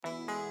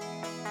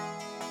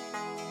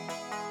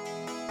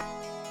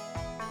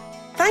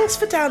Thanks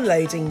for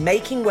downloading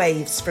Making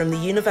Waves from the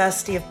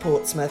University of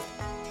Portsmouth.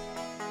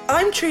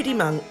 I'm Trudy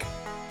Monk,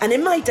 and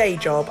in my day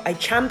job, I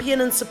champion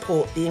and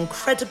support the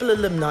incredible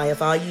alumni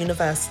of our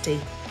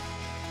university.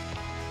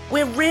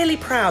 We're really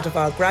proud of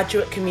our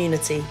graduate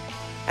community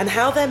and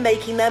how they're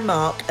making their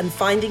mark and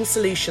finding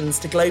solutions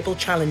to global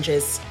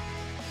challenges.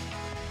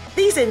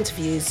 These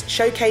interviews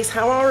showcase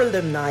how our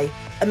alumni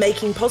are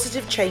making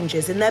positive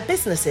changes in their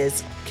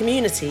businesses,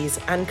 communities,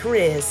 and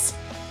careers.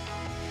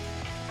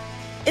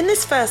 In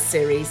this first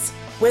series,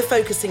 we're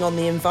focusing on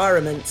the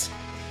environment.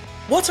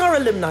 What our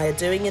alumni are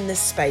doing in this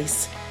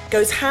space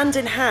goes hand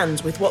in hand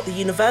with what the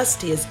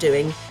university is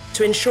doing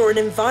to ensure an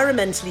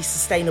environmentally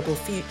sustainable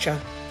future,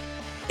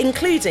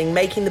 including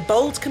making the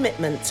bold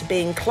commitment to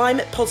being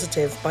climate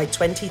positive by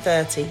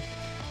 2030.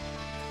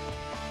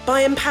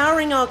 By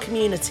empowering our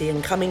community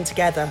and coming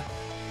together,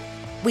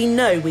 we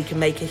know we can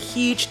make a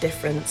huge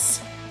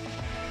difference.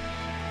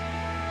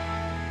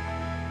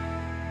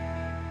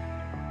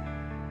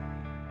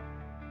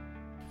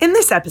 In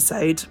this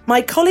episode,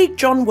 my colleague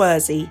John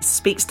Worsey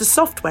speaks to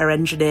software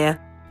engineer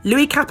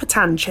Louis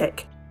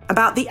Kapetanchik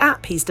about the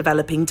app he's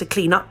developing to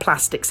clean up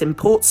plastics in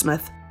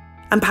Portsmouth,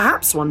 and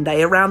perhaps one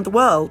day around the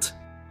world.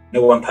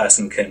 No one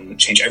person can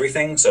change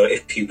everything, so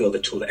if you build a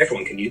tool that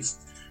everyone can use,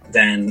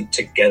 then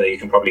together you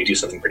can probably do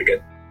something pretty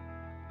good.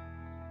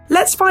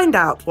 Let's find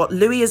out what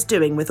Louis is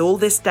doing with all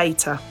this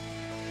data.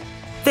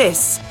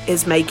 This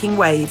is Making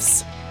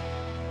Waves.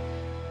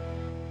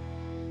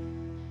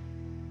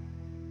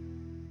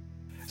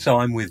 So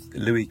I'm with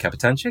Louis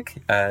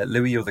Kapetanchik.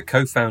 Louis, you're the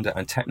co-founder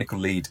and technical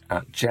lead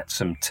at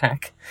Jetsam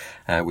Tech,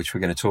 which we're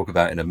going to talk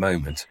about in a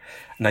moment.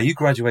 Now, you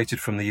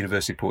graduated from the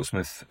University of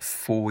Portsmouth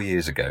 4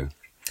 years ago.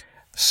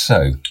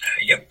 So,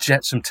 Yep.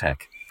 Jetsam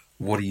Tech,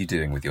 what are you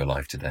doing with your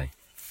life today?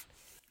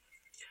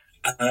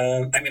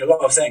 A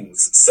lot of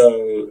things.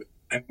 So,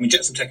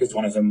 Jetsam Tech is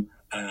one of them.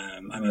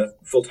 I'm a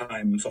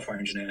full-time software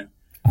engineer.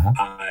 Uh-huh.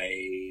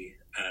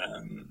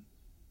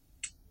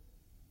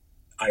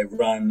 I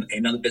run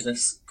another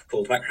business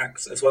called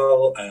Microhacks as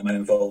well. I'm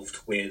involved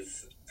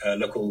with a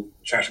local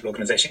charitable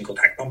organisation called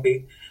Hack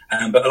Pompey,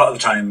 but a lot of the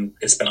time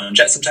is spent on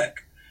Jetsam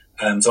Tech.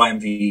 So I'm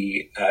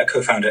the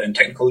co-founder and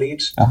technical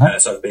lead. Uh-huh.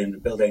 So I've been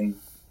building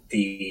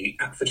the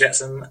app for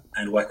Jetsam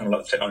and working on a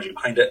lot of technology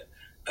behind it,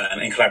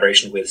 in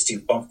collaboration with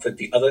Steve Bomford,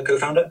 the other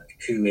co-founder,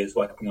 who is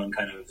working on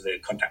kind of the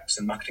contacts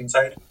and marketing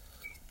side.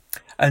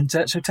 And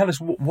so tell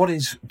us, what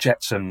is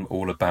Jetsam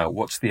all about?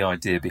 What's the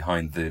idea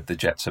behind the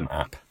Jetsam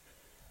app?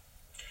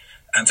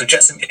 And so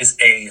Jetsam is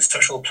a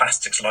social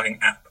plastics logging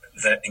app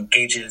that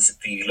engages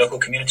the local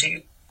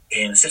community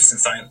in citizen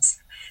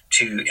science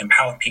to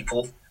empower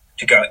people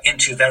to go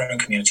into their own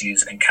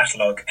communities and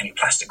catalogue any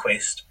plastic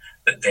waste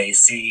that they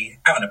see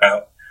out and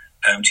about,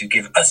 to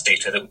give us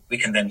data that we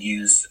can then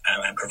use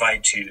and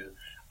provide to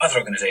other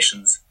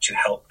organisations to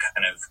help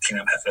kind of clean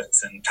up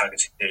efforts and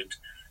targeted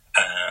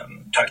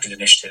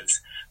initiatives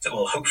that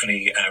will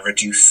hopefully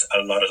reduce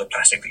a lot of the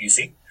plastic that you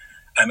see.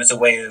 It's a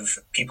way of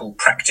people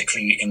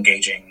practically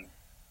engaging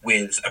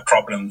with a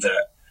problem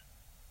that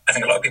I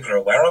think a lot of people are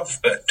aware of,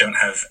 but don't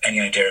have any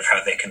idea of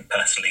how they can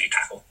personally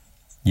tackle.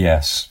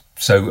 Yes.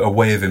 So a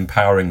way of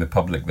empowering the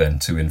public then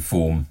to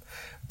inform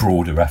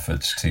broader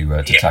efforts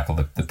to tackle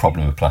the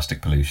problem of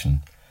plastic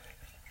pollution.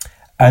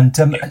 And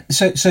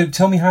so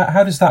tell me,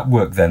 how does that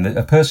work then?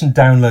 A person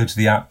downloads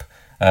the app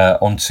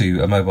onto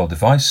a mobile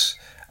device,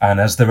 and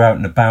as they're out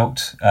and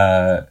about,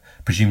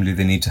 presumably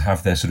they need to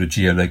have their sort of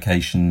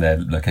geolocation, their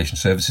location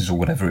services or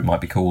whatever it might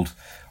be called,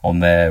 on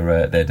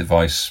their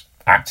device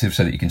active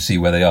so that you can see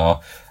where they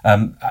are.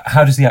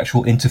 How does the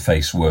actual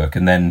interface work?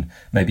 And then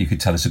maybe you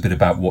could tell us a bit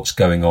about what's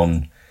going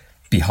on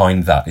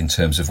behind that in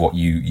terms of what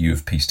you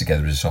have pieced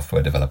together as a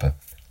software developer.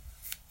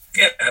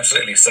 Yeah,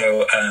 absolutely.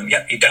 So,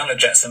 you download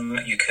Jetsam,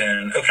 you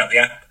can open up the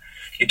app.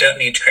 You don't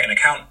need to create an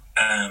account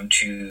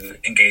to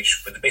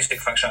engage with the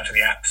basic functionality of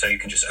the app, so you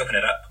can just open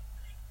it up,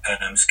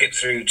 skip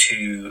through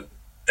to,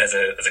 there's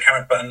a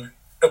camera button,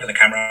 open the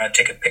camera,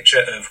 take a picture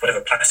of whatever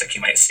plastic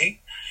you might see,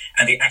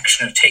 and the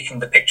action of taking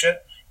the picture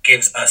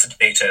gives us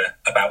data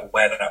about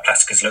where that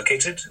plastic is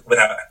located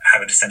without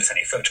having to send us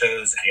any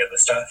photos, any other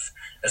stuff.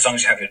 As long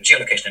as you have your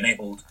geolocation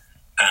enabled,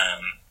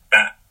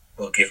 that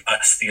will give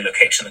us the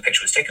location the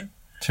picture was taken.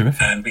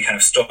 Terrific. And we kind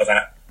of store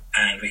that,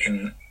 and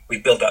we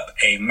build up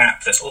a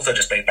map that's also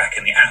displayed back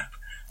in the app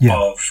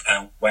of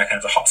where kind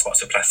of the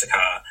hotspots of plastic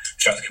are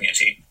throughout the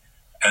community.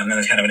 And then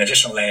there's kind of an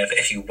additional layer that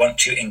if you want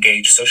to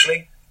engage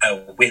socially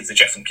with the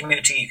Jetsam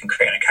community, you can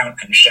create an account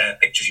and share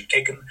pictures you've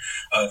taken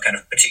of kind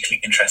of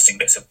particularly interesting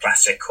bits of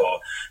plastic or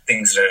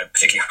things that are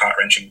particularly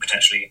heart-wrenching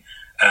potentially.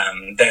 I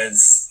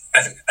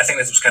think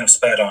this was kind of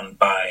spurred on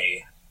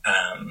by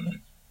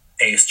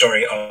a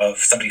story of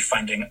somebody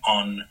finding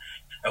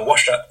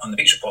washed up on the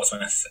beach of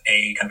Portsmouth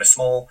a kind of a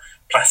small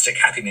plastic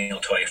Happy Meal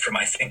toy from,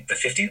 I think, the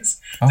 50s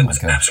that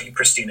was absolutely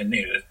pristine and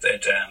new.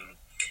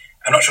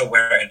 I'm not sure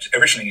where it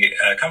originally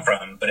come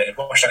from, but it had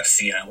washed out to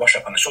sea and washed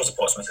up on the shores of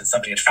Portsmouth, and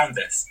somebody had found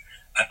this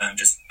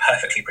just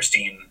perfectly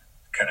pristine,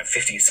 kind of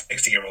 50,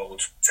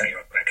 60-year-old,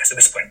 70-year-old, I guess at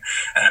this point,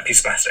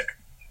 piece of plastic.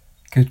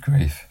 Good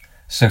grief.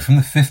 So from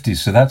the 50s,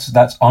 so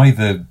that's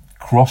either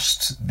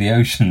crossed the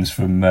oceans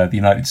from the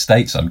United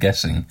States, I'm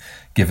guessing,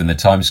 given the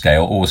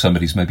timescale, or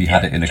somebody's maybe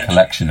had it in a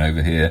collection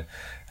over here,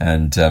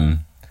 and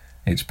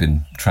it's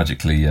been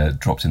tragically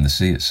dropped in the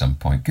sea at some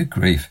point. Good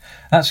grief.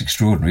 That's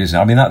extraordinary, isn't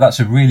it? I mean,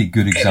 that's a really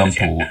good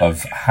example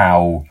of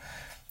how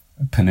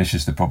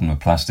pernicious the problem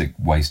of plastic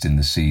waste in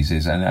the seas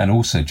is, and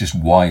also just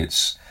why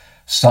it's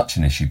such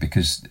an issue,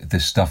 because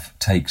this stuff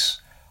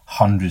takes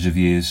hundreds of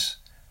years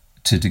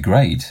to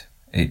degrade.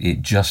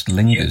 It just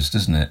lingers,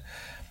 doesn't it?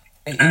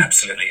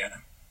 Absolutely, yeah.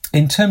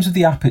 In terms of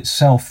the app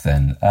itself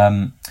then,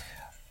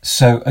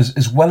 so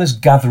as well as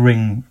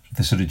gathering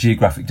the sort of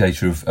geographic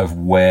data of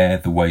where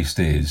the waste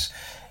is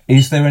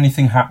there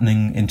anything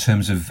happening in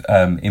terms of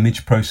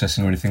image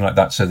processing or anything like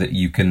that, so that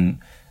you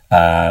can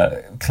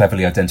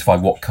cleverly identify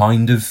what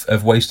kind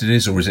of waste it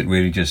is? Or is it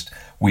really just,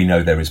 we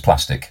know there is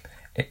plastic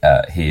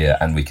here,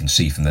 and we can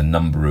see from the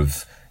number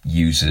of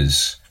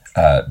users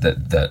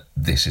that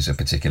this is a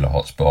particular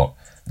hotspot,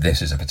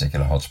 this is a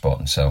particular hotspot,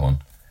 and so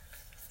on?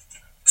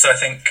 So I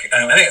think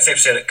it's safe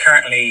to say that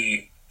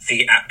currently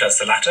the app does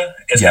the latter.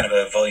 It's kind of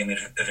a volume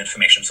of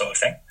information sort of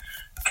thing.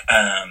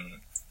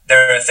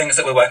 There are things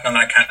that we're working on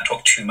that I can't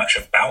talk too much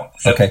about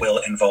that will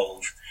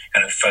involve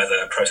kind of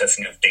further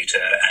processing of data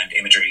and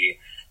imagery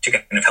to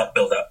kind of help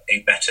build up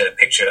a better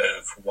picture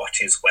of what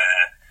is where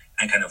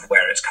and kind of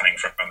where it's coming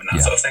from and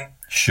that sort of thing.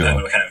 Sure.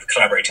 We're kind of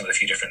collaborating with a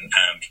few different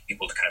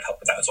people to kind of help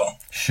with that as well.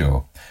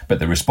 Sure. But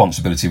the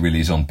responsibility really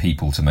is on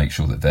people to make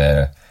sure that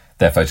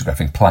they're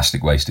photographing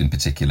plastic waste in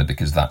particular,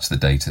 because that's the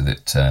data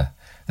that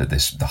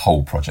the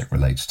whole project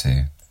relates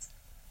to.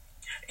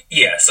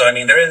 Yeah, so I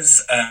mean, there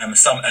is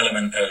some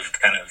element of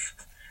kind of,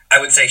 I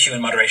would say,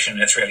 human moderation.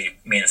 It's really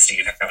me and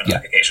Steve having a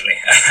look occasionally.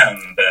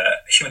 But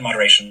human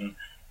moderation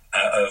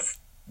of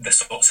the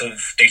sorts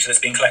of data that's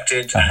being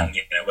collected, and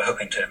we're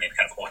hoping to maybe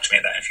kind of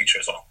automate that in future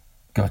as well.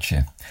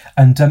 Gotcha.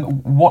 And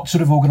what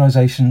sort of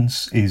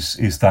organisations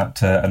is that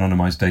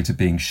anonymised data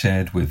being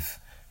shared with,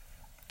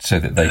 so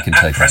that they can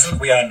take At present, action?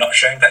 we are not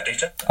sharing that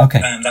data.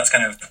 Okay. That's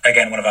kind of,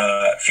 again, one of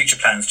our future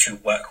plans, to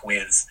work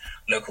with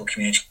local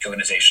community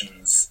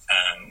organisations,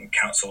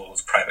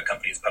 councils, private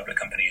companies, public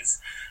companies,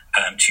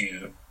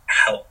 to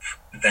help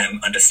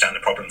them understand the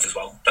problems as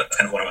well. That's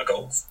kind of one of our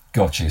goals.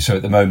 Gotcha. So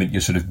at the moment,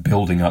 you're sort of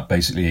building up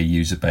basically a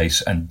user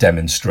base and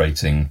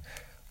demonstrating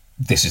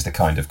this is the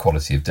kind of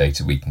quality of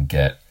data we can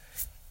get.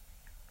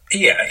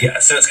 Yeah.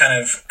 So it's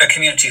kind of a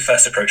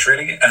community-first approach,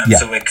 really.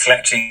 So we're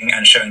collecting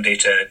and showing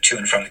data to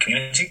and from the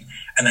community,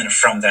 and then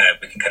from there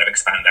we can kind of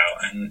expand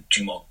out and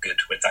do more good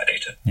with that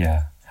data.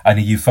 Yeah. And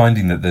are you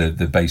finding that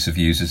the base of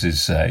users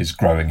is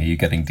growing? Are you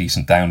getting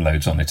decent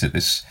downloads on it at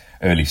this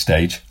early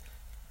stage?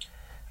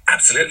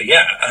 Absolutely,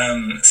 yeah.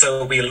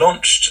 So we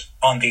launched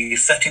on the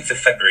 13th of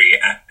February.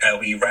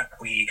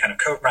 We kind of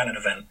co-ran an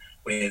event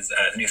with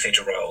the New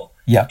Theatre Royal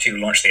to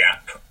launch the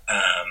app,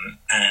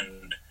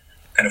 and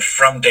kind of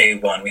from day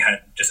one, we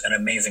had just an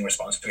amazing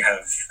response. We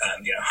have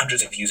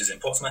hundreds of users in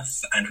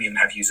Portsmouth, and we even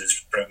have users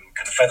from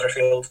kind of further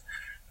afield,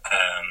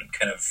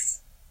 kind of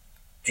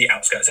the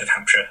outskirts of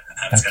Hampshire.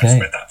 It's kind of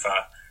spread that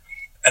far.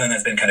 And then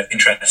there's been kind of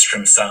interest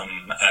from some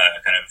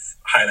kind of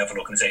high-level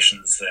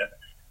organisations that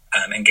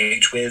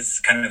engage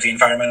with kind of the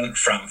environment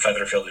from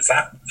further afield as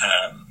that.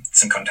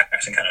 Some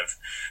contacts in kind of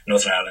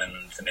Northern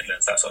Ireland, the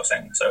Midlands, that sort of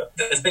thing. So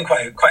there's been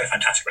quite a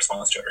fantastic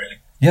response to it, really.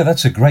 Yeah,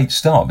 that's a great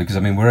start, because,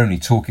 I mean, we're only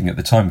talking at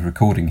the time of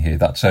recording here,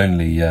 that's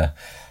only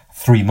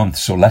 3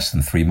 months or less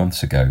than 3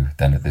 months ago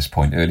then at this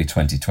point, early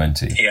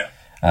 2020. Yeah.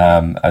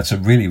 It's a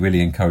really, really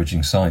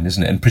encouraging sign,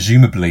 isn't it? And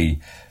presumably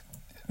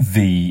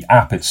the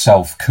app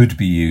itself could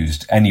be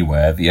used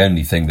anywhere. The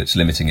only thing that's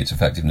limiting its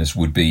effectiveness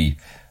would be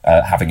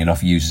having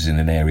enough users in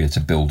an area to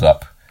build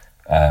up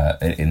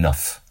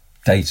enough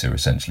data,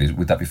 essentially.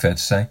 Would that be fair to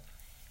say?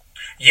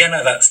 Yeah,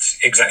 no, that's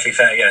exactly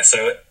fair, yeah.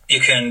 So you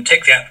can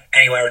take the app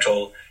anywhere at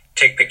all,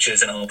 take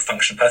pictures, and it'll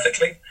function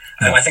perfectly.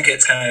 I think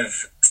it's kind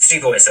of,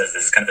 Steve always says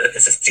this is kind of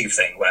it's a Steve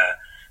thing, where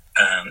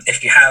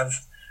if you have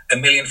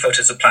 1 million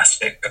photos of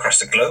plastic across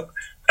the globe,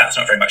 that's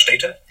not very much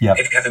data. Yeah.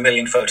 If you have 1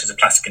 million photos of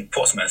plastic in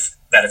Portsmouth,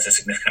 that is a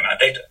significant amount of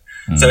data.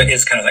 So it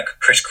is kind of like a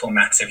critical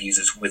mass of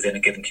users within a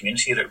given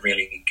community that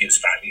really gives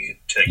value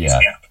to using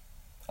the app.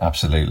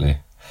 Absolutely.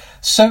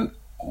 So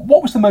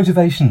what was the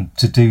motivation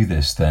to do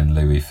this then,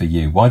 Louis, for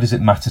you? Why does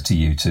it matter to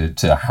you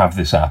to have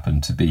this app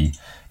and to be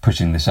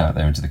pushing this out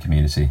there into the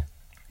community?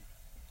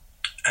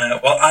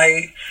 Well,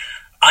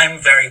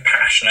 I'm very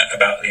passionate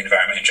about the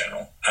environment in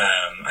general.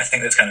 I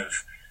think it's kind of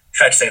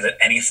fair to say that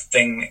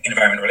anything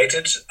environment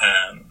related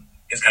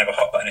is kind of a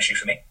hot button issue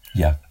for me.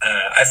 Yeah.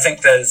 I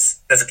think there's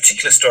a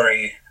particular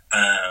story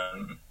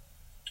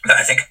that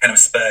I think kind of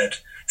spurred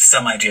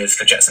some ideas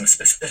for Jetsam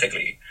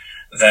specifically.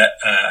 That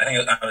I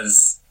think I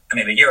was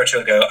maybe a year or two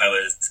ago. I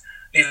was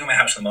leaving my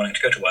house in the morning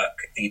to go to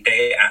work the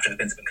day after the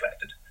bins had been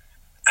collected,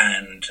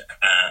 and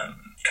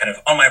kind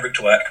of on my route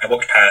to work, I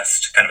walked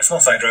past kind of a small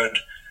side road,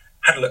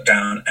 had a look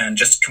down, and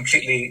just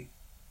completely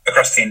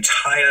across the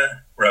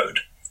entire road,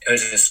 it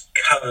was just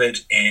covered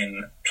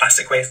in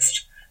plastic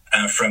waste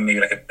from maybe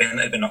like a bin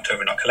that had been knocked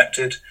over and not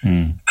collected.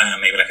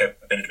 maybe like a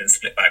bin had been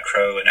split by a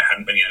crow and it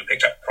hadn't been,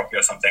 picked up properly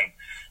or something.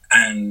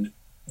 And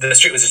the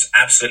street was just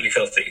absolutely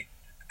filthy.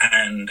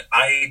 And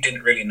I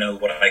didn't really know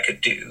what I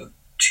could do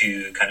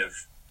to kind of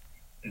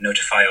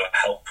notify or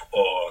help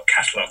or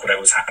catalogue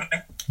whatever was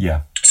happening.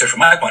 Yeah. So from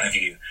my point of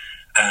view,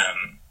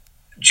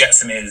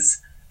 Jetsam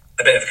is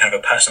a bit of a kind of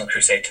a personal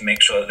crusade to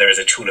make sure that there is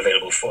a tool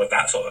available for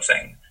that sort of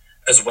thing,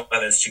 as well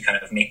as to kind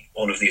of meet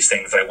all of these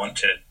things that I want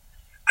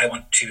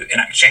to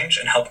enact change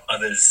and help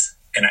others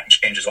enact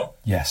change as well.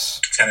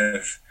 Yes. It's kind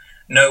of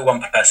no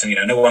one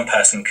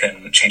person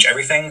can change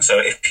everything. So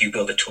if you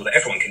build a tool that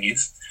everyone can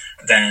use,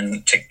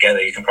 then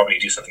together you can probably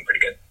do something pretty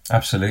good.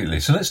 Absolutely.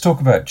 So let's talk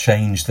about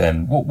change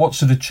then. What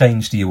sort of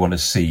change do you want to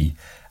see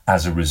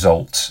as a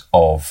result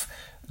of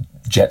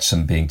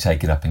Jetsam being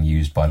taken up and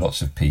used by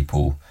lots of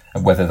people,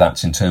 and whether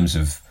that's in terms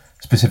of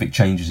specific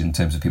changes in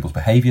terms of people's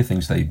behaviour,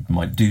 things they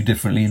might do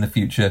differently in the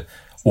future,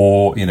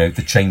 or,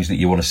 the change that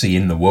you want to see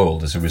in the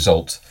world as a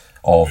result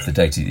of the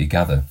data that you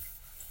gather?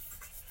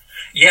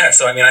 Yeah,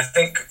 so I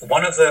think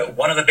one of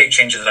the big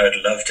changes that I would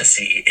love to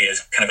see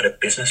is kind of at a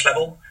business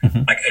level,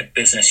 like a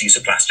business use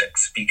of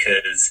plastics,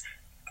 because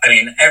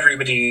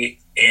everybody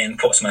in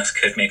Portsmouth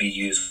could maybe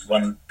use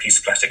one piece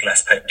of plastic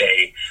less per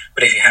day,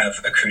 but if you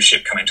have a cruise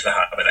ship coming to the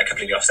harbour, that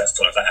completely offsets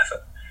all of that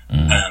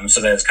effort. So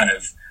there's kind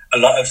of a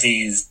lot of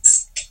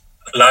these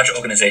larger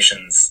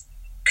organisations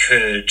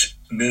could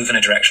move in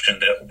a direction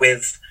that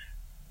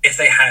if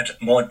they had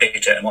more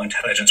data and more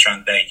intelligence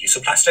around their use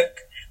of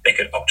plastic, they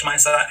could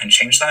optimize that and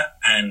change that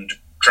and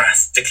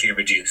drastically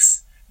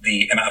reduce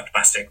the amount of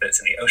plastic that's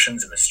in the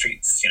oceans, in the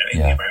streets, in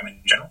the environment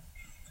in general.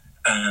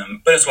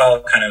 But as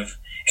well, kind of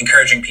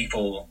encouraging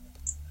people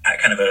at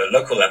kind of a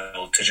local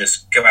level to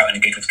just go out and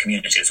engage with the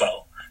community as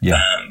well.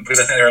 Because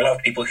I think there are a lot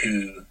of people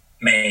who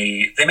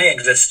may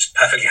exist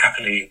perfectly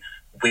happily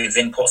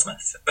within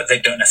Portsmouth, but they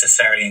don't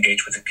necessarily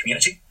engage with the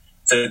community.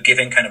 So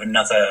giving kind of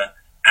another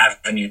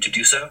avenue to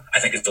do so, I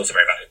think is also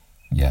very valuable.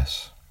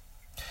 Yes.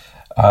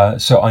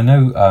 So I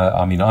know,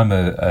 I'm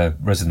a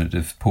resident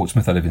of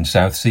Portsmouth. I live in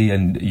Southsea,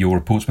 and you're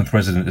a Portsmouth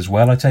resident as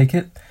well, I take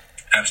it?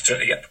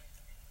 Absolutely, yep.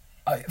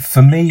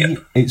 For me,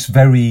 it's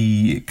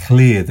very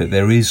clear that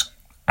there is,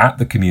 at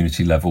the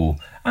community level,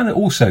 and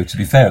also, to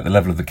be fair, at the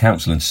level of the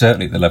council, and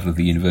certainly at the level of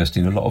the university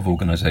and a lot of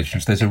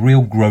organisations, there's a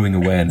real growing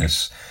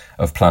awareness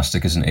of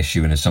plastic as an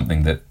issue and as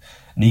something that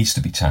needs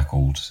to be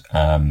tackled.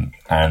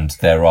 And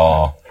there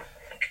are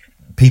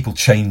people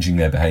changing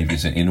their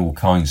behaviours in all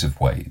kinds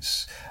of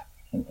ways.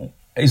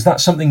 Is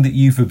that something that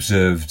you've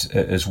observed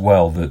as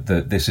well,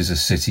 that this is a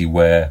city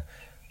where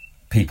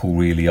people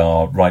really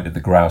are right at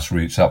the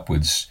grassroots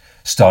upwards,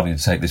 starting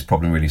to take this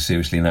problem really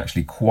seriously and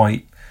actually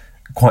quite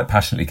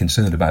passionately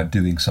concerned about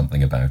doing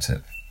something about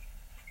it?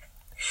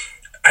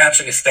 I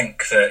absolutely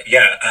think that,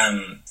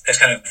 it's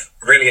kind of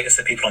really, it's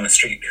the people on the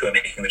street who are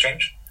making the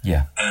change.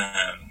 Yeah.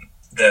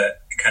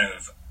 That kind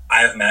of,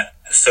 I have met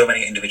so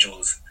many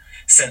individuals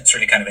since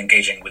really kind of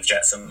engaging with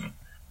Jetsam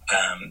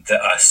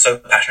that are so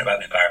passionate about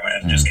the environment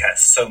and just care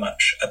so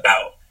much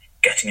about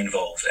getting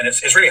involved. And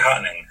it's really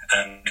heartening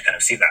to kind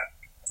of see that.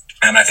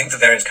 And I think that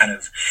there is kind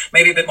of,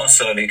 maybe a bit more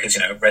slowly because,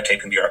 red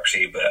tape and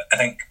bureaucracy, but I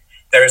think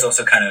there is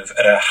also kind of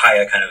at a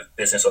higher kind of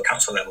business or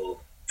council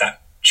level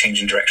that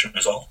change in direction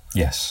as well.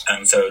 Yes.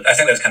 So I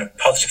think there's kind of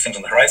positive things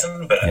on the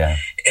horizon, but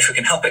if we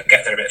can help it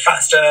get there a bit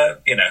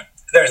faster,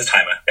 there is a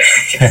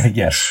timer.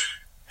 Yes.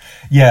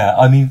 Yeah,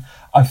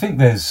 I think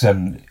there's,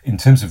 in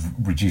terms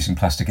of reducing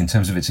plastic, in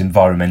terms of its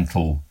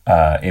environmental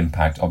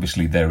impact,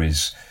 obviously there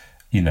is,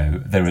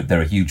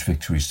 there are huge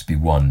victories to be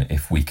won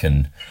if we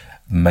can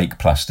make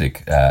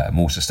plastic a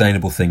more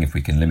sustainable thing, if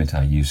we can limit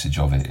our usage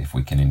of it, if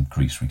we can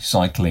increase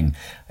recycling,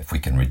 if we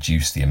can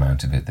reduce the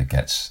amount of it that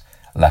gets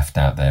left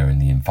out there in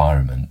the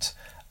environment.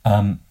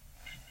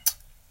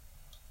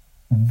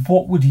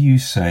 What would you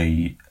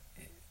say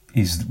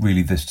is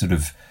really the sort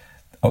of,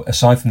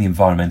 aside from the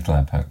environmental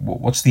impact,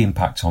 what's the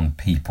impact on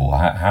people?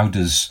 How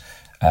does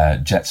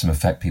Jetsam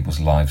affect people's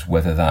lives,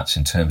 whether that's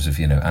in terms of,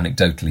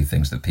 anecdotally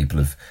things that people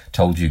have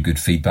told you, good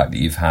feedback that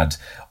you've had,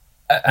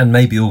 and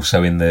maybe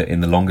also in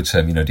the longer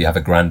term, do you have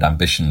a grand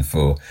ambition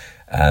for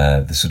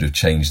the sort of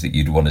change that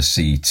you'd want to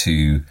see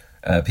to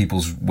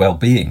people's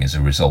well-being as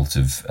a result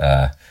of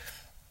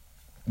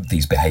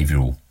these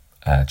behavioural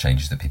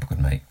changes that people could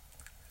make?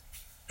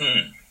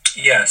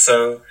 Yeah,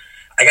 so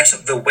I guess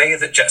the way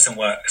that Jetsam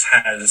works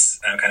has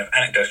kind of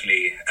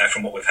anecdotally,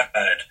 from what we've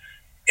heard,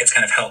 it's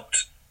kind of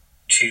helped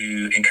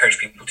to encourage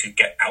people to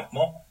get out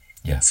more.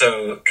 Yeah.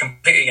 So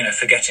completely,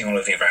 forgetting all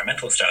of the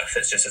environmental stuff,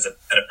 it's just at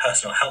a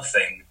personal health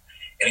thing,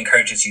 it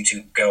encourages you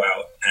to go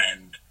out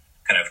and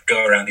kind of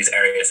go around these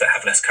areas that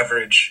have less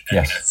coverage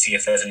and see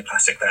if there's any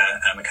plastic there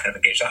and kind of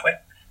engage that way.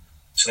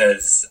 So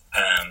there's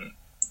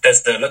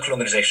the local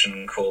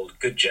organisation called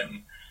Good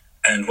Gym,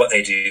 and what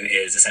they do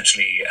is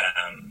essentially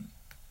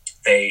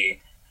they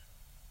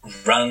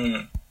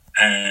run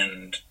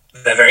and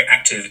they're very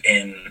active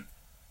in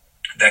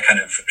their kind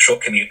of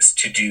short commutes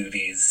to do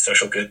these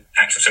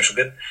acts of social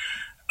good.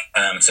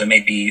 So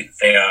maybe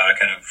they are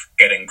kind of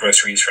getting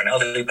groceries for an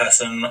elderly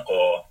person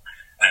or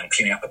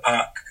cleaning up a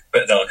park,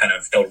 but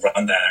they'll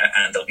run there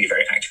and they'll be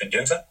very active in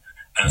doing so.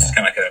 It's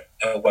kind of like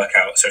a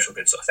workout, social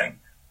good sort of thing.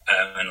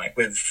 And like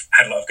we've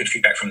had a lot of good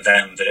feedback from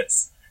them that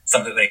it's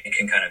something that they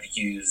can kind of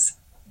use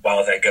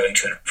while they're going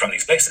to and from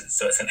these places.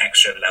 So it's an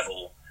extra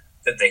level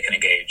that they can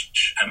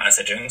engage as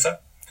they're doing so.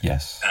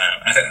 Yes.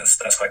 I think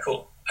that's quite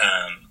cool.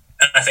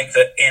 And I think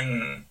that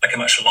in like a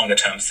much longer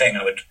term thing,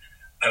 I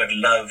would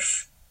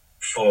love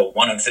for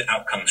one of the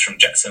outcomes from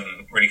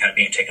Jetsam really kind of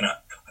being taken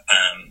up.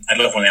 I'd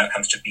love one of the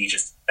outcomes to be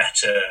just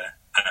better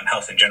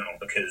health in general,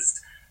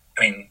 because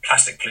I mean,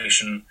 plastic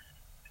pollution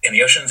in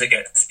the oceans, it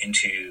gets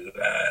into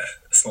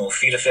small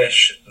feeder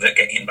fish that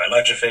get eaten by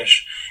larger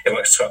fish. It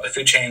works throughout the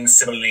food chains.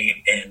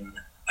 Similarly, in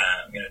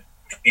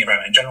the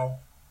environment in general,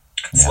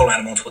 small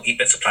animals will eat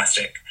bits of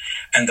plastic,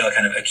 and they'll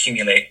kind of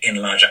accumulate in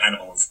larger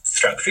animals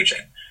throughout the food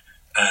chain.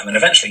 And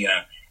eventually,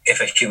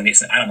 if a human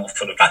eats an animal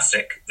full of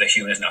plastic, the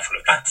human is now full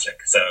of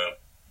plastic. So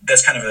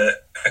there's kind of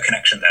a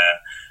connection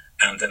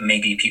there that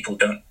maybe people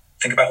don't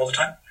think about all the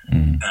time.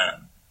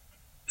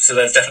 So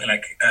there's definitely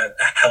like a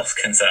health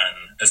concern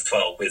as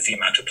well with the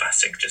amount of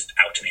plastic just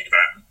out in the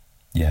environment.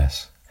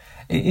 Yes.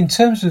 In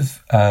terms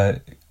of, I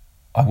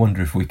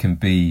wonder if we can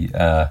be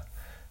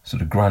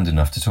sort of grand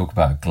enough to talk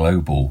about a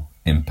global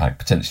impact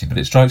potentially, but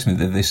it strikes me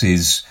that this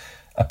is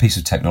a piece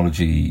of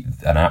technology,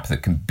 an app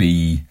that can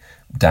be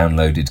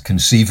downloaded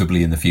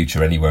conceivably in the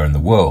future anywhere in the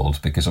world,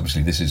 because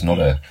obviously this is not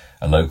a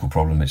local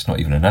problem, it's not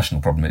even a national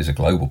problem, it is a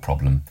global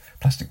problem,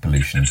 plastic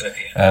pollution.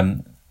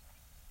 Absolutely.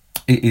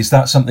 Is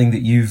that something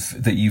that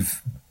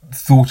you've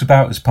thought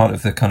about as part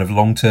of the kind of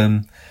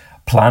long-term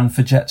plan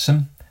for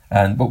Jetsam?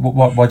 And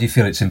why do you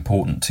feel it's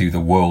important to the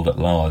world at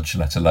large,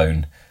 let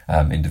alone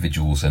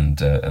individuals and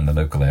the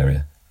local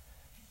area?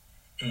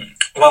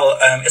 Well,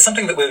 it's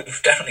something that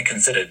we've definitely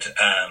considered.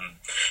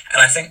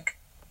 And I think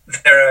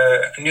there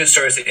are news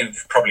stories that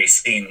you've probably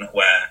seen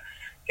where,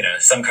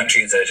 some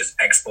countries are just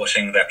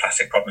exporting their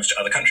plastic problems to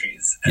other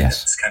countries. And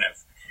yes. It's kind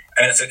of,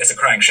 it's a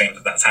crying shame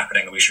that that's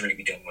happening, and we should really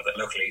be dealing with it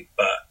locally.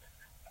 But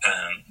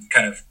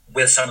kind of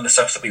with some of the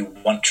stuff that we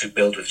want to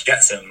build with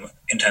Jetsam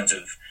in terms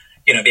of,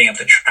 being able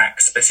to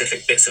track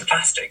specific bits of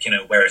plastic,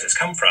 where has this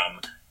come from?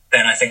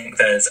 Then I think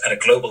there's, at a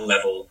global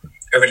level,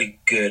 a really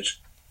good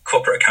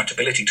corporate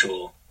accountability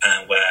tool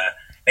where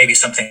maybe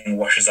something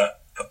washes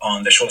up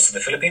on the shores of the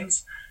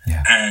Philippines,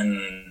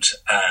 and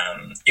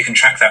you can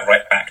track that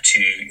right back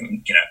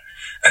to,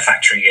 a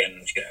factory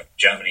in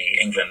Germany,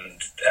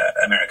 England,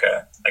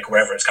 America, like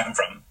wherever it's come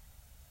from.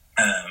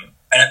 And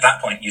at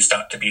that point, you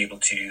start to be able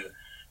to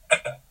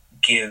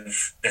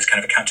give this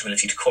kind of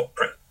accountability to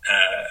corporate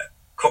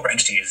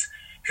entities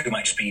who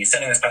might just be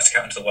sending this plastic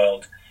out into the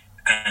world.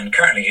 And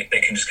currently, they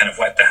can just kind of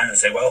wipe their hands and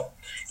say, well,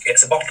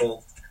 it's a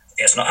bottle,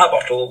 it's not our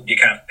bottle, you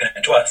can't pin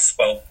it to us.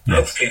 Well,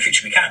 hopefully in the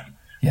future we can.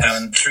 Yes.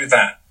 And through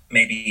that,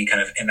 maybe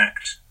kind of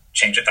enact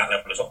change at that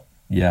level as well.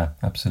 Yeah,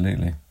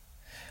 absolutely.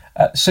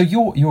 So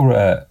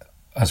you're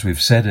as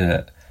we've said,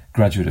 a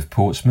graduate of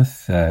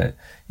Portsmouth.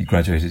 You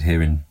graduated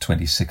here in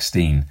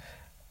 2016.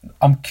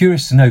 I'm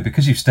curious to know,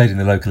 because you've stayed in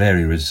the local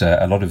area, as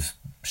a lot of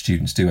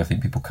students do, I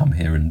think people come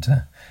here and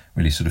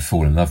really sort of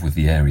fall in love with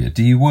the area.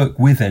 Do you work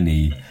with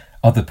any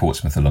other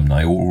Portsmouth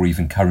alumni or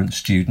even current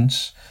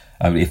students?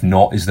 If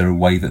not, is there a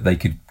way that they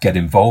could get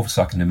involved?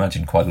 So I can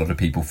imagine quite a lot of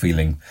people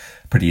feeling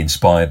pretty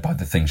inspired by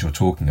the things you're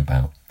talking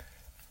about.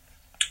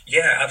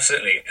 Yeah,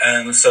 absolutely.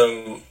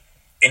 So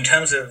in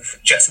terms of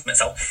Jetsam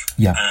itself,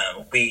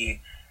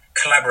 we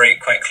collaborate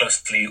quite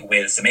closely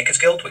with the Makers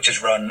Guild, which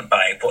is run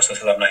by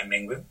Portsmouth alumni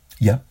Ming Wu.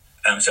 Yeah.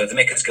 So the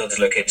Makers Guild is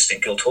located in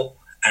Guildhall,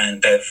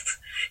 and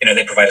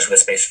they provide us with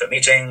a space for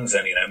meetings,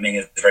 and Ming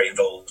is very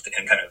involved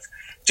in kind of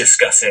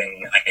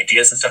discussing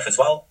ideas and stuff as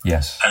well.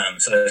 Yes.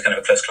 So there's kind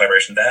of a close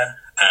collaboration there.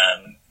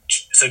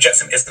 So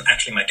Jetsam isn't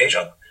actually my day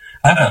job.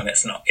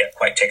 It's not yet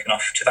quite taken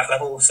off to that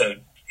level. So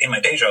in my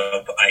day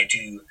job, I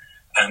do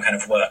kind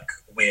of work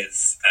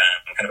with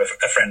kind of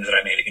a friend that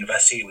I made at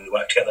university. We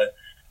work together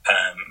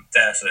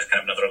there. So there's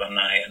kind of another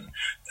alumni, and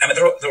I mean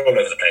they're all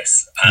over the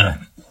place.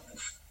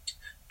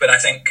 But I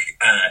think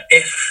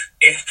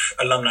if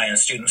alumni and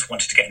students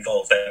wanted to get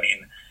involved, I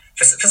mean,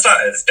 for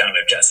starters,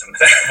 download Jetsam.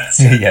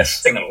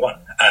 That's thing number one.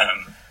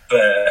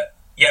 But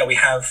yeah, we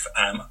have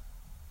on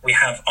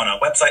our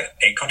website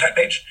a contact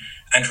page,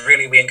 and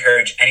really we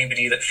encourage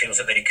anybody that feels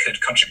that they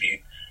could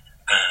contribute.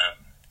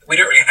 We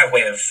don't really have a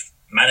way of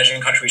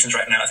managing contributions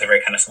right now. It's a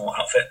very kind of small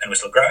outfit, and we're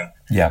still growing.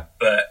 Yeah.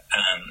 But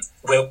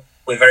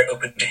we're very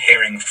open to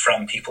hearing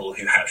from people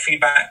who have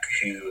feedback,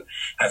 who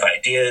have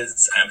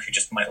ideas, who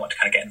just might want to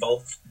kind of get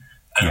involved.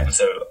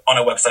 So on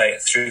our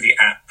website, through the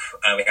app,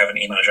 we have an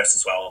email address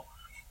as well.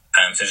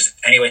 So just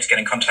any way to get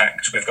in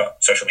contact. We've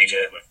got social media,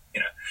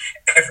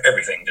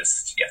 everything.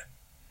 Just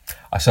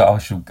So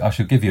I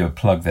should give you a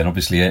plug then.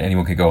 Obviously,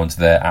 anyone can go onto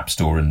their app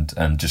store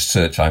and just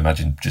search. I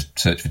imagine just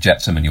search for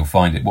Jetsam and you'll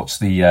find it. What's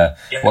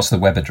the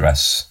web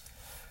address?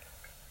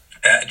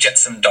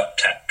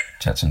 Jetsam.tech.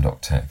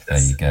 Jetsam.tech. There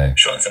you go.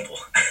 Short and simple.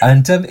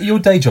 And your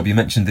day job, you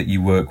mentioned that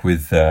you work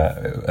with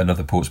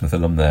another Portsmouth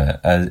alum there.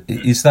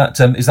 Is that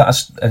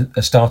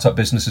a startup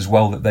business as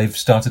well that they've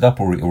started up,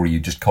 or are you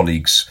just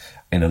colleagues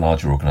in a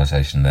larger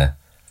organisation there?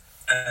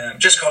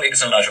 Just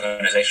colleagues in a large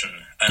organisation.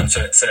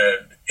 So it's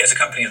a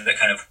company that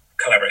kind of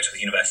collaborates with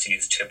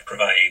universities to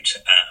provide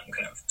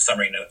kind of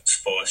summary notes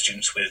for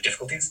students with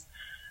difficulties.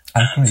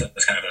 So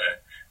it's kind of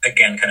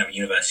a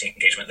university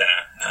engagement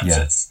there.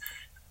 So it's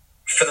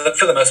for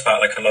the most part,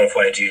 like a lot of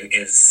what I do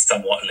is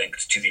somewhat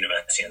linked to the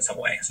university in some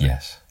way. So.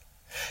 Yes.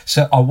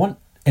 So I want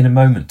in a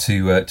moment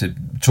to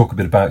talk a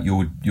bit about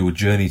your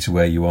journey to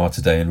where you are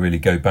today and really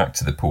go back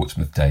to the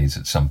Portsmouth days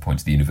at some point,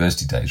 to the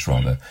university days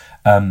rather.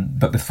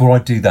 But before I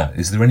do that,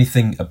 is there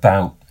anything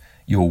about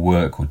your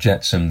work or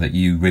Jetsam that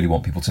you really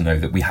want people to know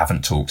that we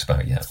haven't talked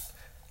about yet?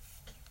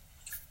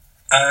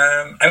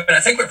 I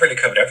think we've really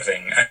covered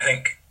everything. I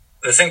think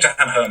the thing to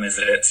hammer home is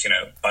that it's,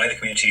 by the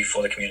community,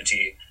 for the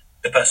community.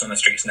 The person on the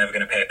street is never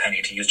going to pay a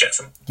penny to use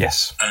Jetsam.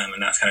 Yes. And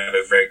that's kind of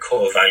a very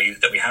core value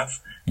that we have.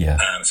 Yeah.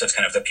 So it's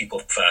kind of the people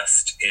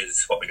first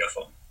is what we go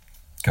for.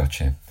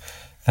 Gotcha.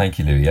 Thank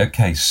you, Louis.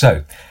 Okay,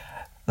 so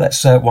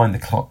let's wind the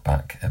clock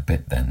back a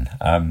bit then.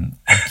 I'm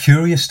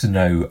curious to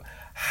know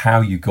how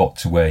you got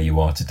to where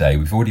you are today.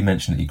 We've already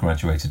mentioned that you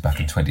graduated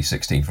back in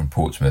 2016 from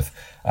Portsmouth.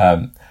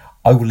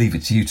 I will leave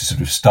it to you to sort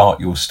of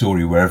start your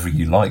story wherever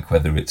you like,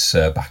 whether it's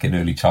back in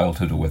early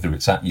childhood or whether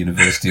it's at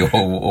university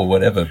or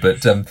whatever.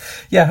 But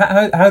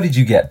how did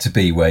you get to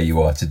be where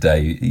you are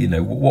today?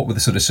 What were the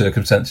sort of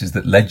circumstances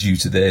that led you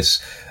to this?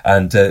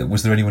 And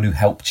was there anyone who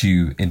helped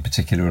you in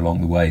particular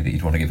along the way that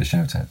you'd want to give a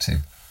shout out to?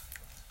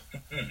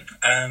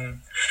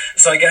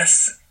 So I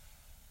guess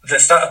the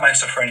start of my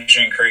software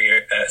engineering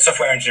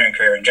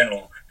career in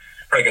general,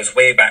 probably goes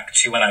way back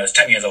to when I was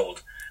 10 years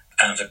old.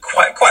 So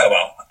quite a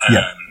while.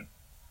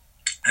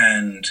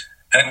 And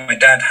I think my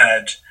dad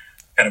had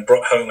kind of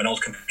brought home an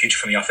old computer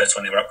from the office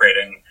when they were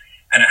upgrading,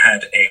 and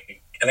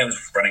it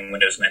was running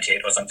Windows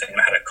 98 or something, and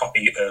it had a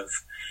copy of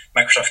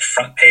Microsoft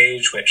Front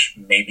Page, which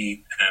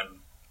maybe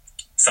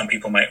some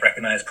people might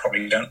recognize,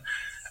 probably don't.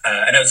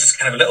 And it was just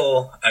kind of a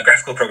little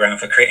graphical program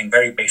for creating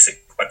very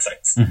basic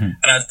websites. Mm-hmm.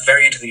 And I was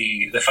very into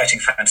the fighting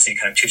fantasy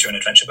kind of choose your own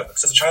adventure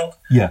books as a child.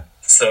 Yeah.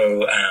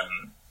 So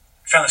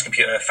found this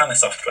computer, found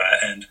this software,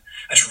 and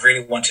I just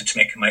really wanted to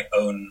make my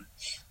own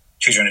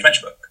choose your own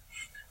adventure book.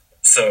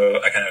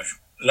 So I kind of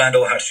learned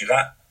all how to do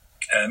that,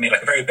 made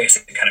like a very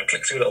basic kind of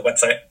click-through little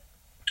website.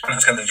 And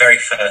that's kind of the very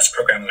first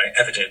program that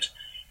I ever did.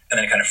 And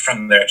then kind of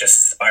from there, it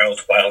just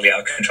spiraled wildly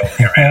out of control.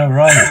 Here I am.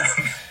 Right.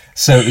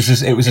 So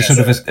it was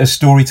a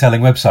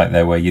storytelling website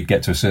there where you'd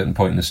get to a certain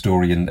point in the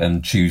story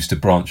and choose to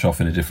branch off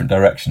in a different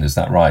direction. Is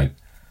that right?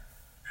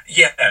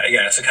 Yeah.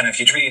 So kind of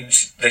you'd read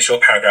the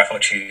short paragraph or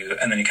two,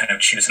 and then you kind of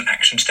choose an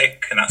action to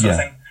take and that sort of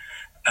thing.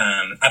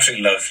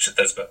 Absolutely loved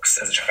those books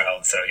as a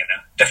child, so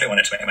definitely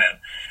wanted to make my own.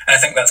 And I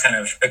think that's kind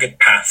of a good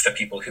path for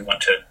people who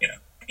want to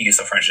be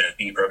software engineers,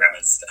 be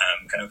programmers,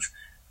 kind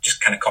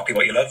of copy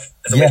what you love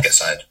as a way to get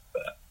started.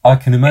 But I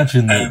can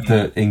imagine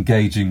that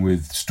engaging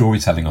with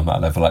storytelling on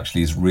that level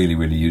actually is really,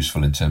 really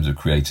useful in terms of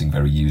creating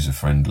very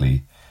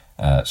user-friendly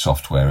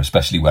software,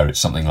 especially where it's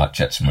something like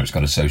Jetsam, where it's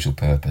got a social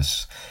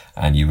purpose,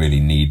 and you really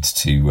need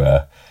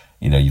to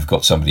you've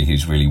got somebody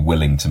who's really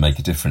willing to make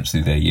a difference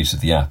through their use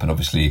of the app, and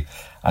obviously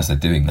as they're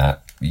doing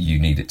that, you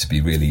need it to be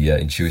really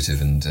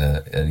intuitive and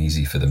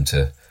easy for them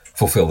to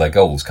fulfill their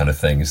goals, kind of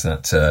thing. Is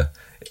that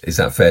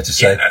fair to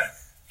say?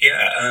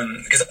 Yeah,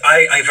 because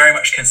I very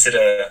much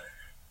consider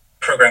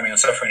programming and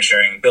software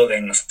engineering,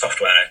 building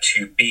software,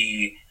 to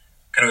be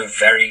kind of a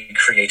very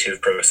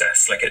creative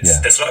process. Like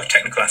there's a lot of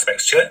technical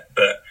aspects to it,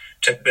 but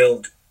to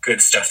build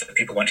good stuff that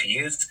people want to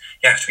use,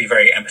 you have to be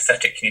very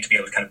empathetic. You need to be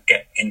able to kind of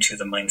get into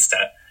the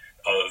mindset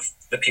of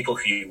the people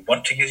who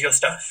want to use your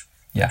stuff,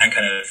 and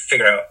kind of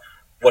figure out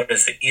what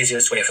is the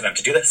easiest way for them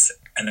to do this,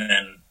 and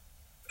then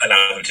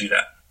allow them to do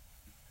that.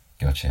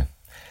 Gotcha.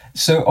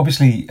 So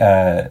obviously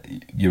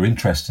your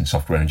interest in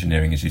software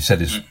engineering, as you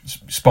said, is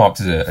sparked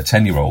as a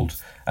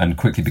 10-year-old and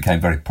quickly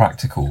became very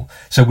practical.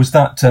 So was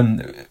that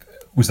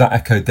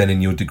echoed then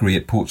in your degree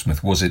at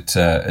Portsmouth? Was it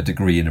a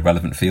degree in a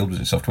relevant field? Was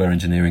it software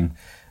engineering,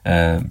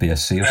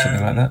 BSc or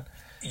something like that?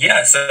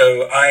 Yeah,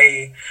 so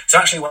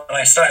actually when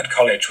I started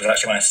college was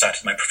actually when I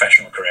started my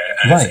professional career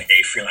as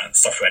a freelance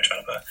software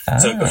developer.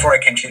 So before I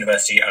came to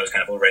university, I was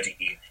kind of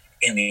already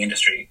in the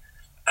industry.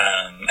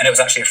 And it was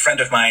actually a friend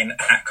of mine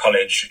at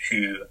college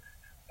who,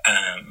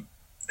 and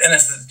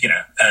this is,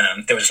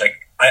 they were just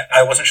like,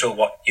 I wasn't sure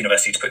what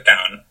university to put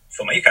down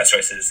for my UCAS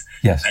choices.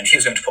 Yes. And he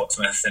was going to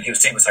Portsmouth, and he was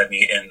sitting beside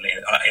me in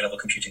our A-level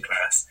computing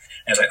class.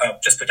 And he was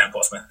like, just put down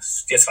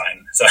Portsmouth. It's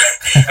fine. So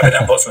I put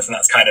down Portsmouth, and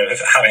that's kind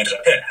of how I ended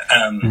up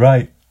here.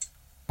 Right.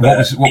 What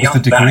was the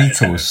degree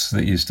course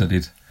that you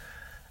studied?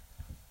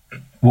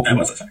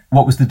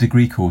 What was the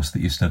degree course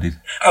that you studied?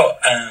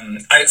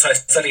 I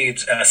studied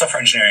software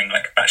engineering,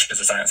 like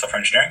Bachelor's of Science Software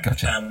Engineering,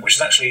 gotcha. Which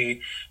is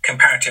actually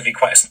comparatively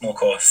quite a small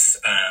course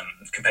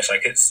compared to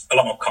it's a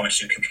lot more common to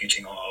do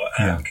computing or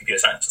computer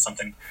science or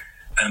something.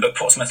 But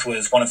Portsmouth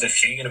was one of the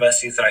few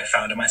universities that I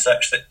found in my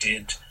search that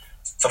did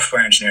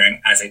software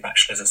engineering as a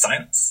Bachelor's of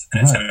Science.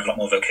 And it's kind of a lot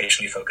more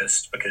vocationally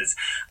focused because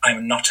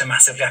I'm not a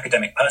massively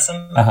academic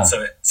person.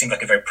 So it seemed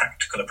like a very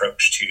practical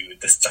approach to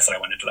the stuff that I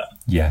wanted to learn.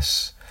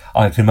 Yes.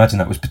 I can imagine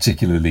that was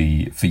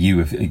particularly for you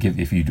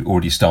if you'd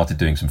already started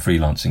doing some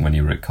freelancing when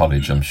you were at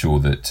college. I'm sure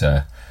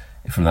that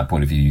from that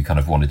point of view, you kind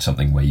of wanted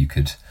something where you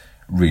could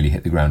really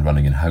hit the ground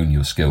running and hone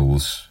your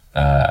skills,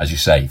 as you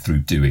say,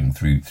 through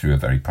a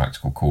very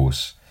practical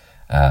course.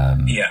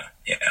 Yeah.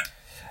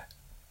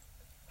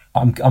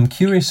 I'm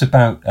curious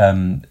about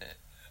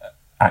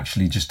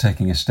actually just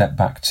taking a step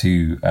back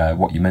to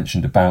what you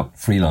mentioned about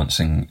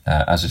freelancing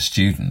as a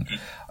student.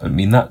 I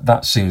mean,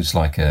 that seems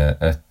like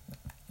a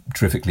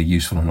terrifically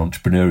useful and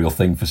entrepreneurial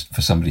thing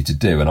for somebody to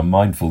do, and I'm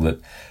mindful that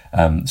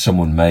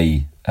someone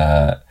may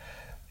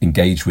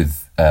engage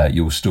with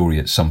your story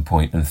at some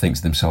point and think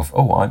to themselves,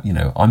 "Oh,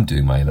 I'm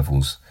doing my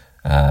A-levels,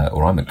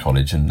 or I'm at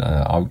college, and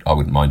I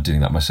wouldn't mind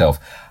doing that myself."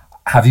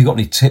 Have you got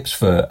any tips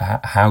for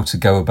how to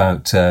go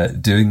about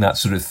doing that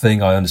sort of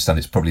thing? I understand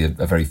it's probably a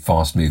very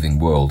fast-moving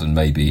world, and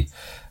maybe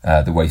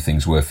the way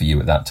things were for you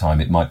at that time,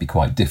 it might be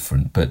quite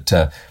different. But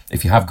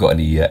if you have got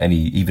any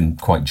even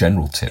quite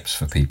general tips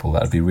for people,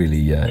 that would be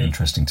really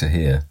interesting to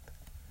hear.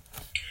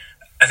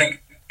 I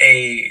think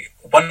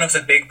one of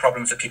the big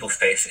problems that people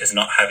face is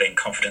not having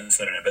confidence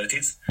in their own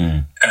abilities.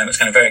 It's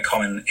kind of very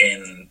common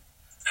in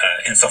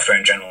software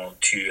in general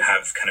to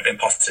have kind of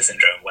imposter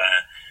syndrome, where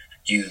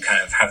you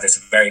kind of have this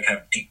very kind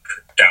of deep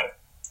doubt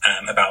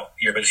about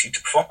your ability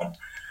to perform.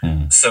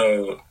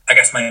 So I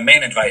guess my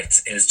main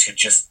advice is to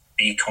just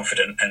be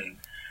confident, and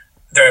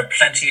there are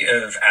plenty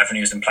of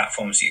avenues and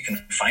platforms you can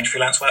find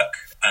freelance work,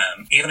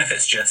 even if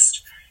it's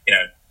just,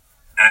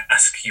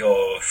 ask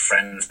your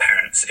friends'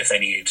 parents if they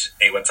need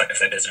a website for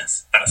their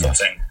business, that sort of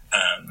thing.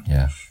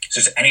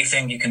 So just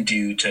anything you can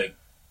do to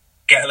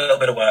get a little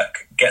bit of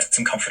work, get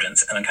some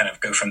confidence, and then kind of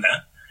go from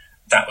there,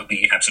 that would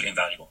be absolutely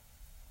invaluable.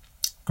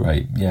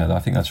 Great. Yeah, I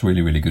think that's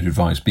really, really good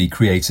advice. Be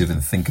creative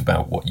and think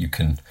about what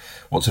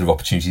sort of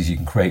opportunities you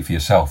can create for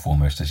yourself,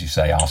 almost, as you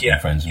say, asking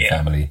friends and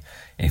family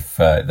if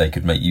they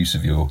could make use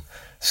of your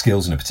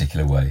skills in a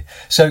particular way.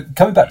 So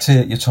coming back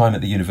to your time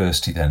at the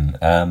university then,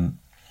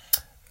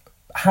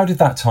 how did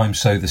that time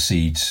sow the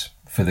seeds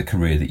for the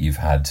career that you've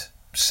had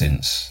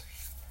since?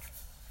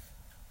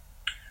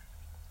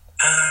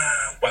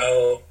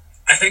 Well,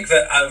 I think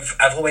that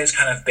I've always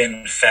kind of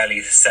been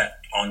fairly set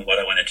on what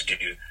I wanted to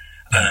do.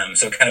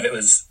 So kind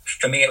of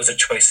for me, it was a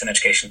choice in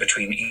education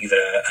between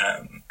either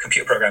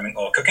computer programming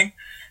or cooking.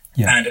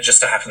 And it just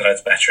so happened that I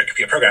was better at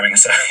computer programming,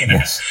 so,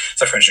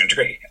 software engineering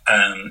degree.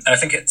 And I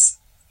think it's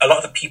a lot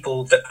of the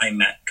people that I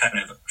met, kind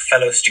of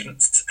fellow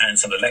students and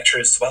some of the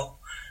lecturers as well,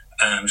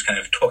 just kind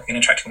of talking and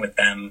interacting with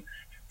them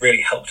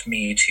really helped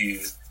me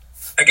to,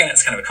 again,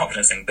 it's kind of a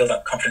confidence thing, build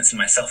up confidence in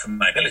myself and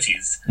my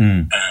abilities,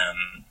 and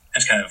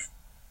just kind of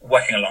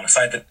working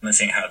alongside them and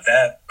seeing how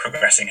they're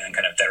progressing and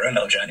kind of their own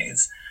little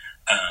journeys.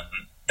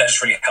 That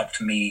just really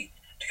helped me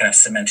to kind of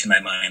cement in my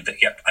mind that,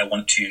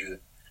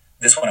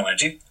 this is what I want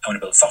to do. I want to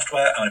build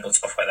software. I want to build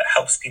software that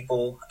helps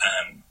people.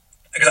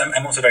 Because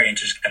I'm also very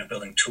interested in kind of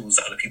building tools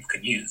that other people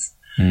can use.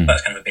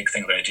 That's kind of a big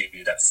thing that I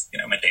do. That's,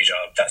 my day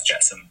job. That's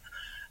Jetsam.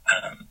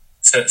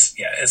 So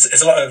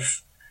it's a lot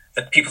of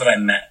the people that I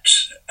met,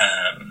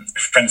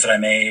 friends that I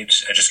made,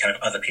 just kind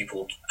of other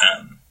people.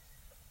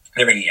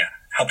 They really,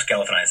 helped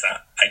galvanize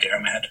that idea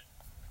in my head.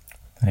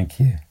 Thank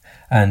you.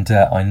 And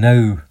I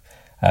know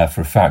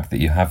for a fact that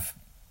you have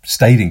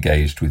stayed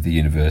engaged with the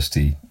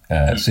university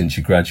since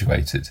you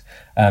graduated.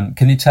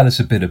 Can you tell us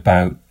a bit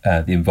about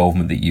the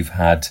involvement that you've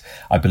had?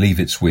 I believe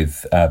it's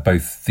with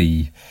both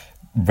the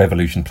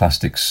Revolution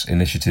Plastics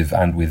Initiative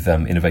and with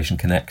Innovation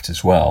Connect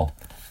as well.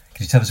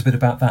 Can you tell us a bit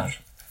about that?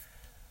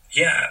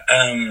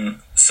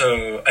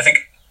 So I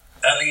think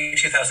early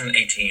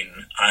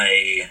 2018,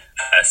 I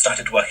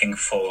started working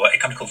for a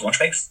company called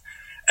Launchbase,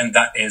 and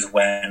that is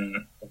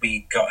when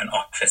we got an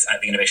office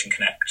at the Innovation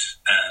Connect,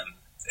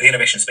 the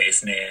innovation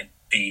space near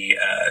the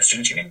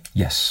Students' Union.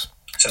 Yes.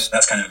 So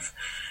that's kind of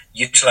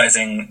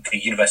utilising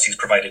the university's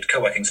provided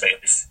co-working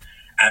space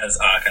as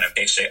our kind of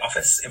day-to-day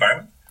office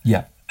environment.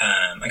 Yeah.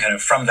 And kind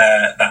of from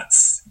there,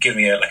 that's given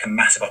me a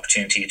massive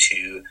opportunity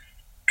to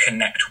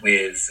connect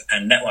with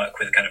and network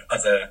with kind of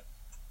other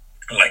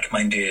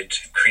like-minded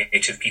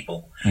creative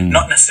people,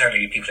 not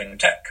necessarily people in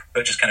tech,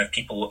 but just kind of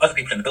other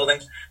people in the building.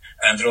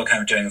 They're all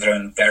kind of doing their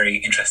own very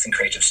interesting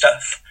creative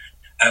stuff.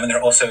 And there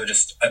are also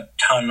just a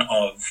ton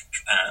of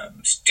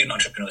student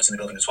entrepreneurs in the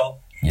building as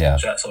well. Yeah.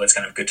 So that's always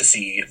kind of good to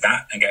see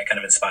that and get kind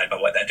of inspired by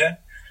what they're doing.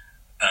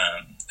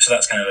 So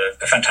that's kind of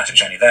a fantastic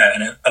journey there.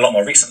 And a lot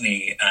more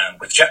recently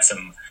with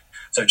Jetsam.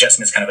 So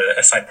Jetsam is kind of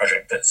a side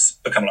project that's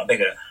become a lot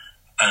bigger.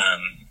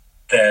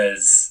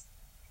 There's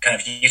kind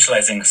of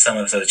utilizing some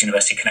of those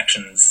university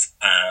connections.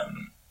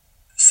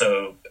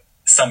 So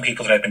some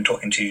people that I've been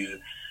talking to,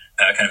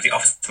 kind of the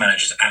office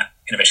managers at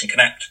Innovation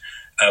Connect,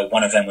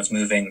 one of them was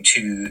moving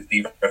to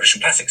the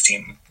Revolution Plastics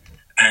team,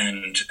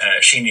 and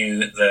she knew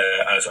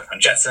that I was working on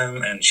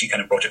Jetsam, and she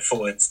kind of brought it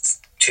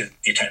forwards to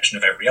the attention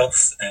of everybody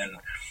else. And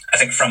I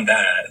think from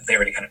there, they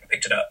really kind of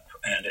picked it up,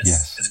 and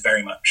it's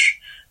very much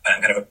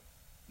kind of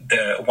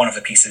one of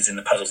the pieces in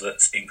the puzzle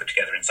that's being put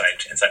together inside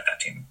that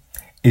team.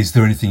 Is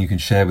there anything you can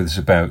share with us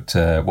about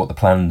what the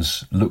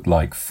plans look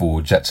like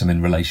for Jetsam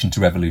in relation to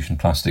Revolution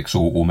Plastics,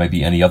 or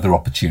maybe any other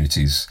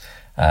opportunities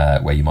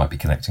where you might be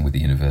connecting with the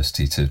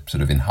university to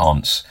sort of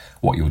enhance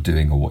what you're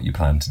doing or what you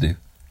plan to do?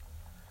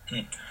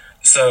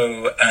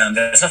 So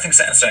there's nothing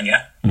set in stone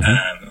yet.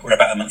 Mm-hmm. We're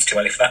about a month too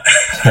early for that.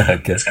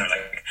 Okay. It's kind of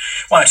like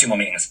 1 or 2 more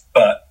meetings.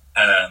 But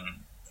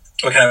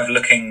we're kind of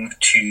looking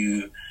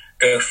to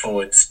go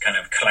forwards kind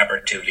of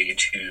collaboratively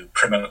to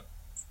promote,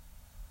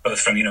 both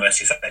from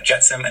university side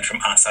Jetsam and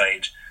from our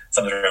side,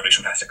 some of the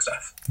Revolution Plastic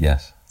stuff.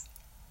 Yes.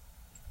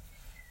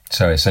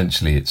 So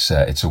essentially it's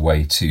a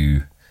way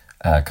to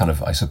kind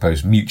of, I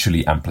suppose,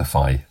 mutually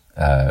amplify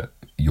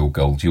your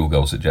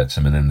goals at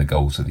Jetsam, and then the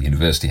goals that the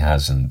university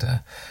has and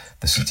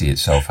the city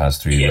itself has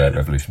through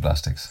Revolution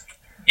Plastics.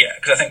 Yeah,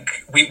 because I think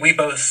we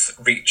both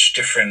reach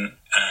different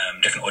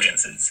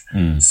audiences.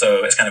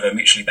 So it's kind of a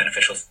mutually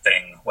beneficial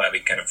thing where we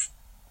kind of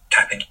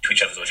tap into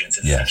each other's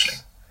audiences, essentially.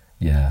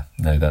 Yeah,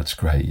 no, that's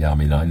great. Yeah, I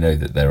mean, I know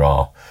that there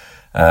are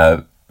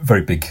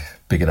very big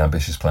and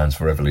ambitious plans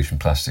for Revolution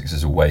Plastics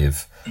as a way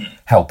of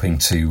helping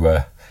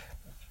to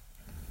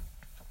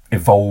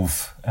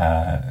evolve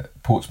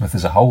Portsmouth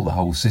as a whole, the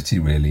whole city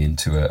really,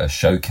 into a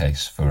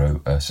showcase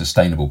for a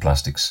sustainable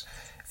plastics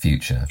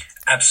future.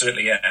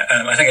 Absolutely, yeah.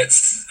 I think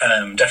it's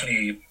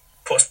definitely,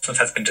 Portsmouth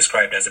has been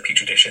described as a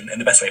petri dish in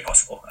the best way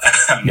possible.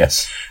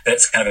 Yes.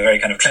 It's kind of a very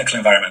kind of clinical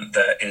environment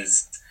that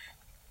is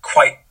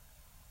quite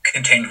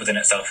contained within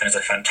itself, and is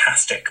a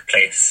fantastic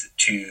place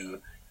to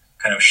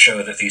kind of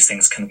show that these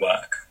things can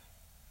work.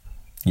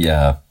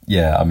 Yeah.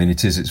 I mean,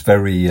 it is. It's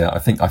very. I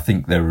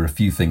think there are a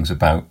few things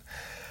about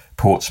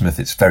Portsmouth.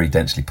 It's very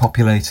densely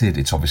populated.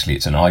 It's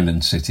an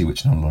island city,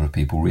 which not a lot of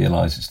people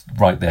realise. It's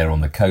right there on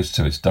the coast,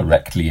 so it's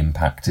directly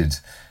impacted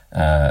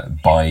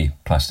by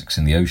plastics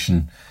in the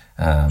ocean.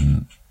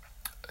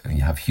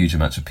 You have huge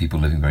amounts of people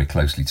living very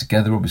closely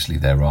together. Obviously,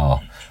 there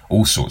are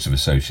all sorts of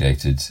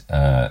associated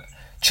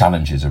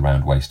challenges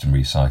around waste and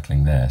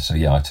recycling there. So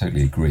yeah, I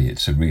totally agree.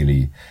 It's a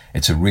really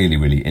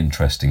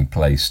interesting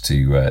place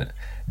to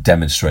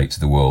demonstrate to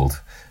the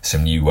world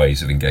some new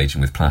ways of engaging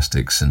with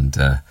plastics and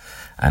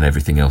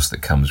everything else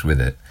that comes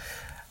with it.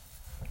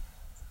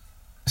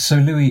 So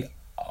Louis,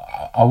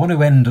 I want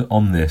to end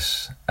on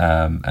this,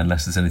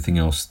 unless there's anything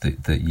else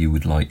that you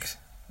would like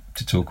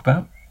to talk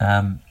about.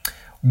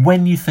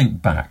 When you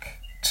think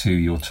back to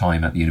your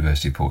time at the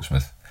University of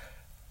Portsmouth,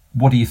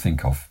 what do you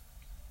think of?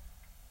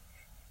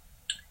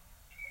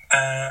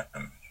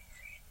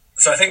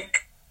 So I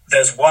think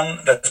there's one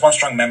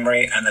strong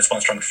memory and there's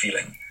one strong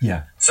feeling.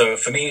 Yeah. So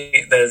for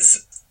me,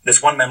 there's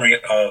this one memory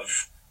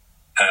of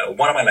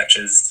one of my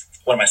lectures,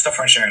 one of my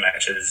software engineering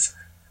lectures.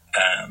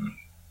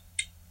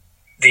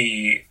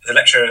 The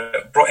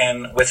lecturer brought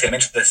in with him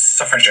into this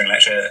software engineering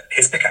lecture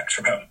his pickaxe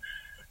from home,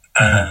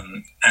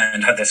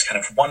 and had this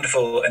kind of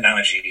wonderful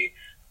analogy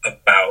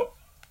about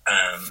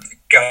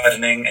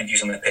gardening and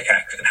using the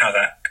pickaxe and how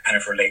that kind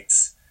of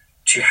relates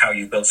to how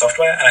you build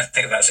software. And I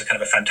think that's a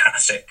kind of a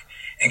fantastic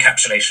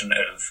encapsulation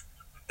of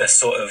the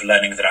sort of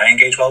learning that I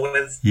engage well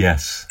with.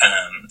 Yes.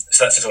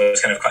 So that's just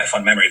always kind of quite a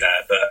fun memory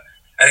there. But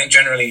I think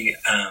generally,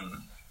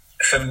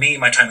 for me,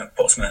 my time at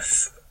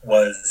Portsmouth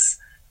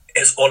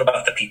it's all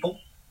about the people.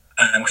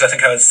 Because I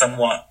think I was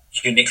somewhat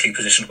uniquely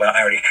positioned where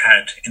I already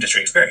had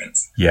industry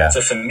experience. Yeah. So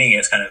for me,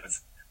 it's kind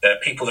of the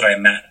people that I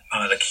met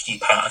are the key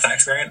part of that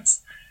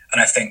experience.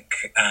 And I think,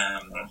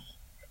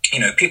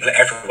 people are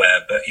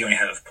everywhere, but you only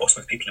have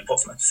Portsmouth people in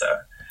Portsmouth. So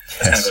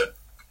it's kind of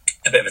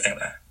a bit of a thing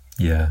there.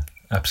 Yeah,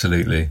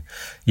 absolutely.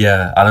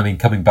 Yeah, and I mean,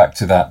 coming back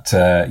to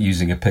that,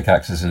 using a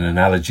pickaxe as an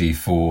analogy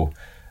for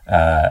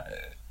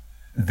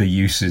the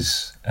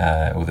uses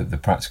or the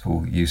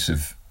practical use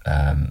of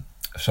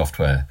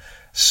software,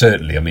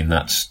 certainly, I mean,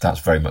 that's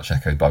very much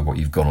echoed by what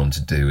you've gone on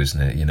to do,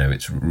 isn't it?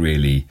 It's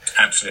really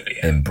absolutely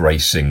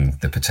embracing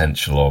the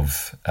potential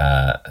of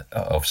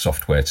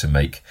software to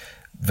make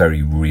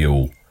very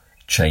real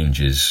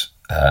changes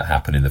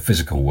happen in the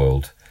physical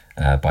world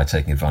by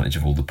taking advantage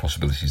of all the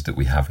possibilities that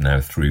we have now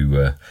through,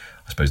 I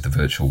suppose, the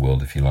virtual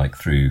world, if you like,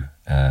 through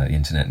the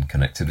internet and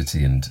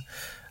connectivity and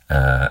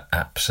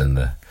apps and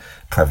the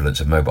prevalence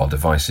of mobile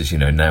devices.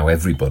 Now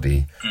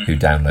everybody who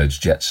downloads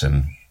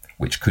Jetsam,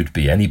 which could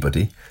be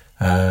anybody,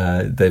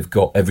 they've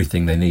got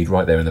everything they need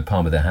right there in the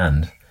palm of their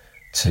hand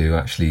to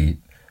actually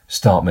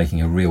start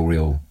making a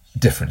real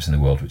difference in the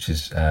world, which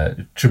is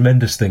a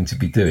tremendous thing to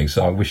be doing.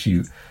 So I wish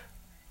you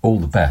all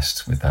the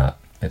best with that.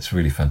 It's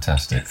really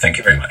fantastic. Thank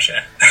you very much.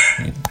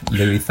 Yeah.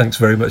 Louis, thanks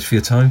very much for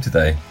your time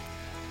today.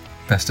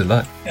 Best of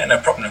luck. Yeah, no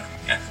problem.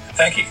 Yeah,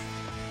 thank you.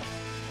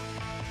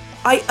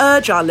 I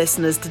urge our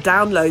listeners to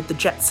download the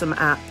Jetsam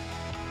app.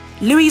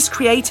 Louis'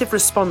 creative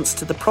response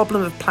to the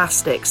problem of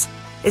plastics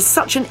is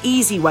such an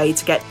easy way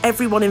to get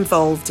everyone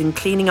involved in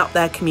cleaning up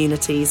their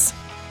communities.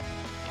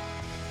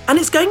 And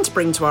it's going to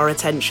bring to our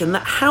attention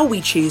that how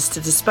we choose to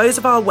dispose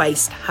of our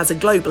waste has a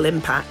global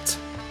impact.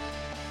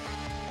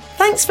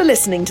 Thanks for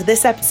listening to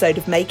this episode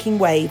of Making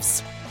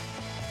Waves.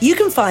 You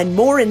can find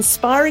more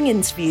inspiring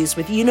interviews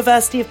with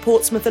University of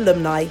Portsmouth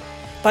alumni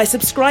by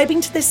subscribing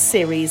to this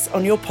series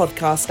on your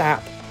podcast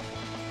app.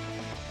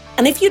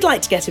 And if you'd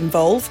like to get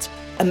involved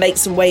and make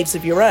some waves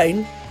of your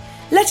own,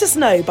 let us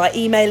know by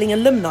emailing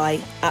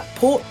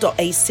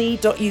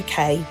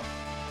alumni@port.ac.uk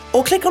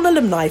or click on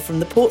alumni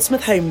from the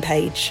Portsmouth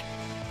homepage.